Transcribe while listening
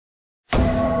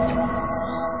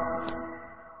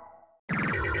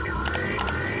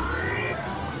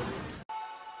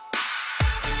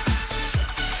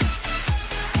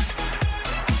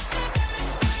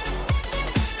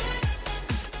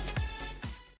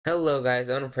Hello guys,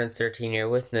 Friends13 here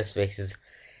with No Spaces,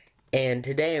 and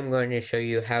today I'm going to show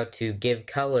you how to give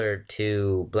color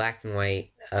to black and white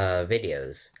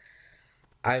videos.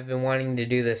 I've been wanting to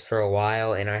do this for a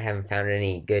while and I haven't found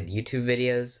any good YouTube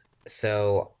videos,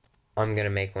 so I'm going to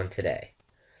make one today.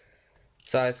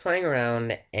 So I was playing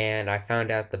around and I found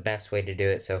out the best way to do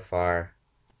it so far.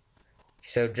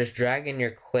 So just drag in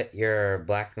your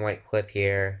black and white clip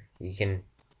here. You can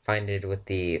find it with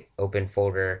the open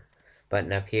folder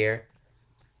button up here.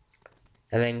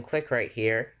 And then click right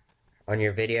here on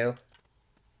your video,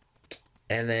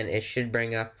 and then it should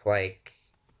bring up like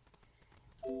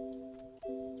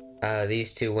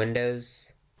these two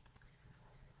windows.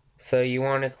 So you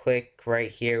want to click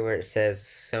right here where it says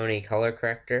Sony color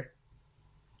corrector,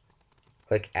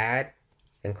 click add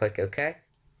and click OK,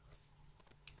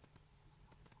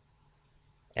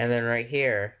 and then right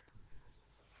here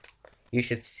you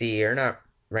should see, or not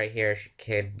right here, it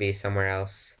could be somewhere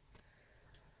else,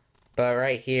 but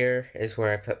right here is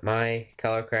where I put my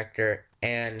color corrector.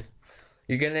 And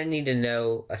you're gonna need to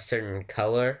know a certain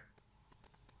color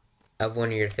of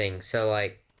one of your things. So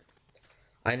like,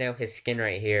 I know his skin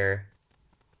right here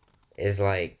is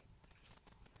like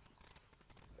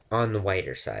on the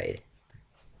whiter side.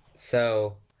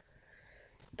 So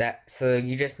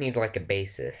you just need like a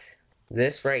basis.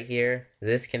 This right here,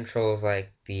 this controls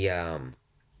like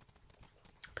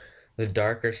the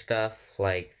darker stuff,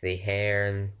 like the hair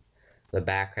and the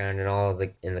background and all of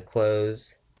the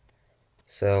clothes.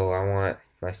 So I want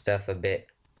my stuff a bit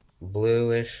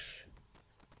bluish,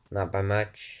 not by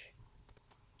much.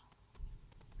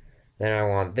 Then I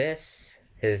want this.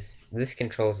 This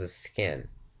controls his skin.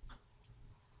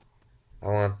 I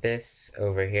want this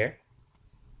over here.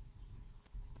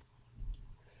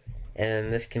 And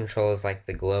then this controls like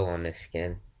the glow on the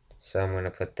skin. So I'm going to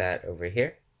put that over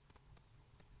here.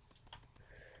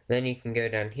 Then you can go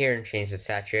down here and change the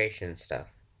saturation stuff.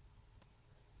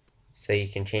 So you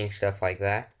can change stuff like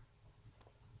that.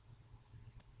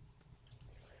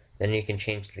 Then you can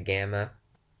change the gamma.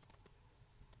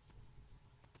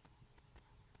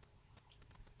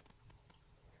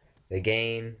 The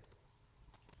gain.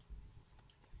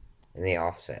 And the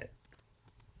offset.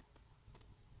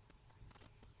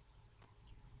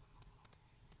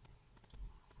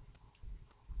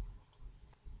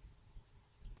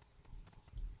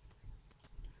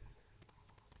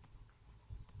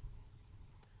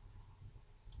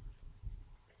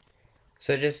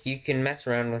 So you can mess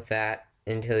around with that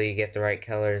until you get the right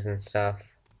colors and stuff.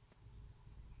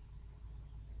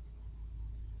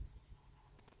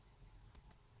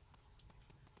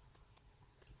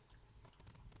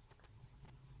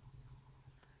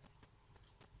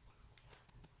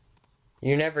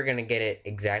 You're never going to get it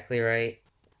exactly right,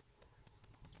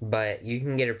 but you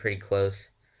can get it pretty close.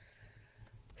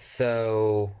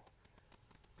 So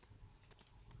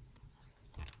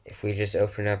if we just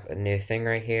open up a new thing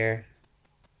right here,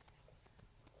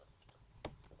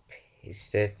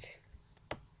 paste it.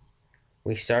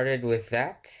 We started with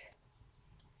that.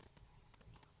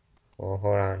 Well,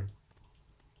 hold on.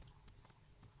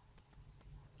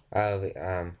 Oh, hold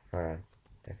on.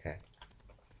 Okay.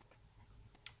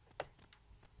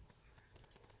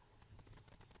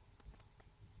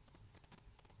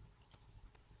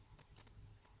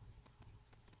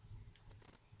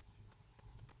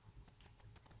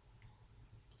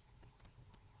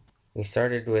 We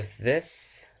started with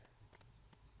this.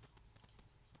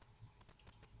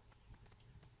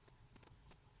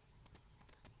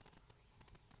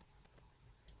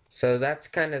 So that's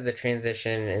kind of the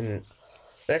transition, and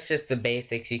that's just the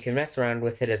basics. You can mess around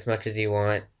with it as much as you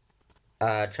want.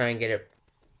 Try and get it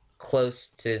close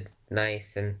to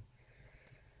nice, and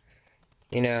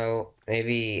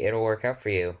maybe it'll work out for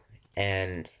you.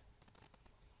 And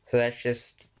so that's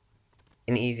just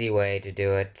an easy way to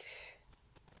do it.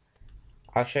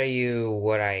 I'll show you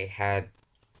what I had.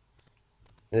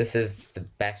 This is the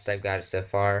best I've got it so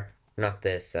far. Not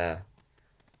this,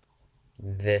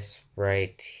 this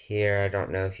right here. I don't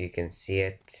know if you can see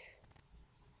it.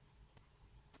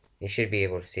 You should be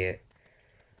able to see it.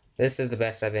 This is the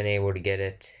best I've been able to get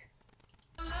it.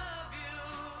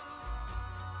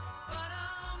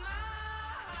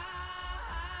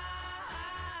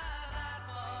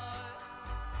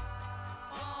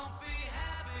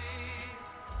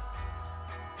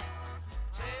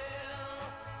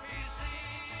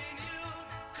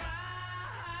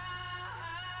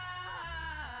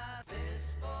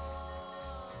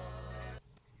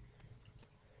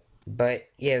 But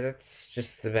yeah, that's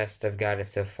just the best I've got it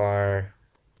so far.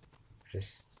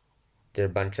 Just did a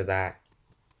bunch of that.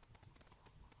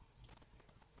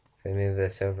 If I move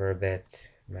this over a bit,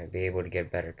 might be able to get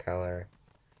better color.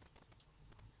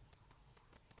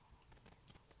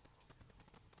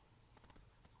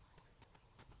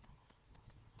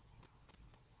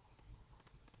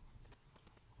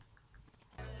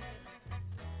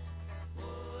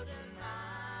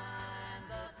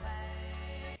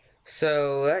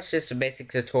 So that's just a basic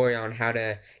tutorial on how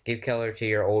to give color to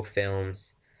your old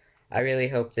films. I really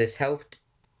hope this helped,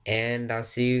 and I'll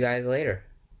see you guys later.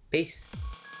 Peace.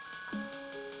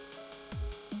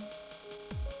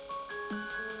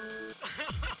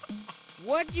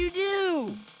 What'd you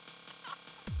do?